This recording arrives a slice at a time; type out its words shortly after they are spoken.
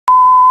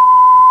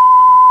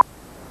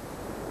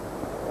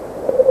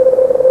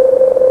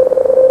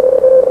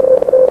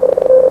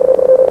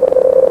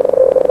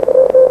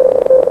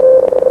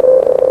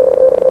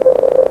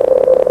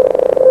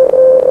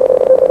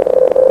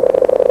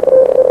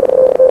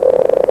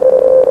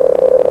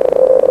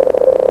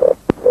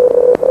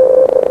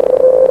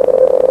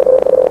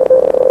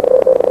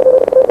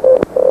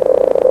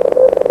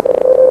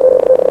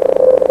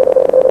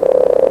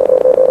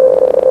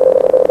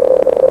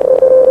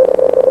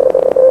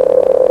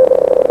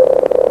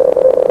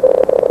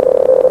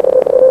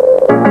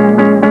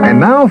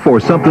Now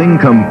for something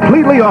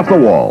completely off the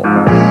wall.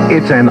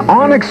 It's an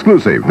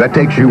on-exclusive that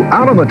takes you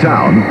out of the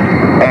town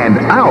and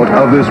out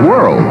of this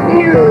world.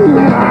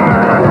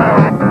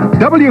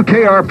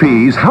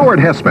 WKRP's Howard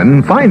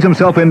Hesseman finds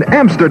himself in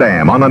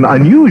Amsterdam on an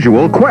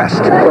unusual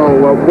quest.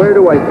 So, where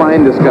do I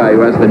find this guy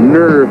who has the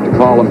nerve to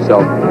call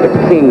himself the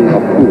king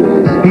of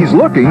fools? He's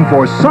looking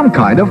for some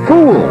kind of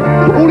fool.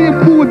 Only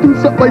a fool would do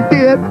something like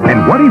that.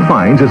 And what he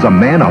finds is a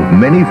man of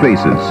many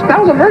faces. That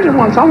was a virgin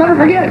once. I'll never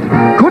forget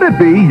it. Could it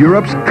be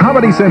Europe's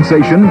comedy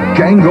sensation,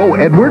 Jango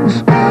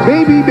Edwards?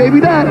 Maybe, maybe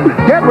not.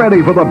 Get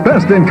ready for the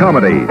best in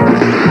comedy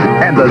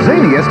and the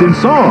zaniest in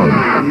song.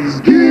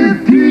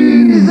 Give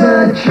peas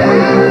a chance.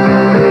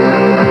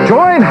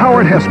 Join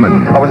Howard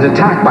Hesseman, I was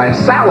attacked by a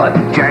salad.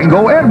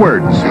 Jango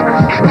Edwards,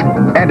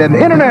 and an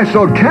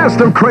international cast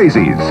of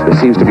crazies. There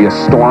seems to be a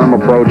storm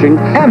approaching.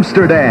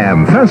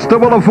 Amsterdam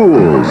Festival of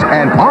Fools,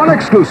 and on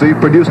exclusive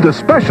produced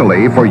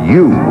especially for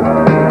you.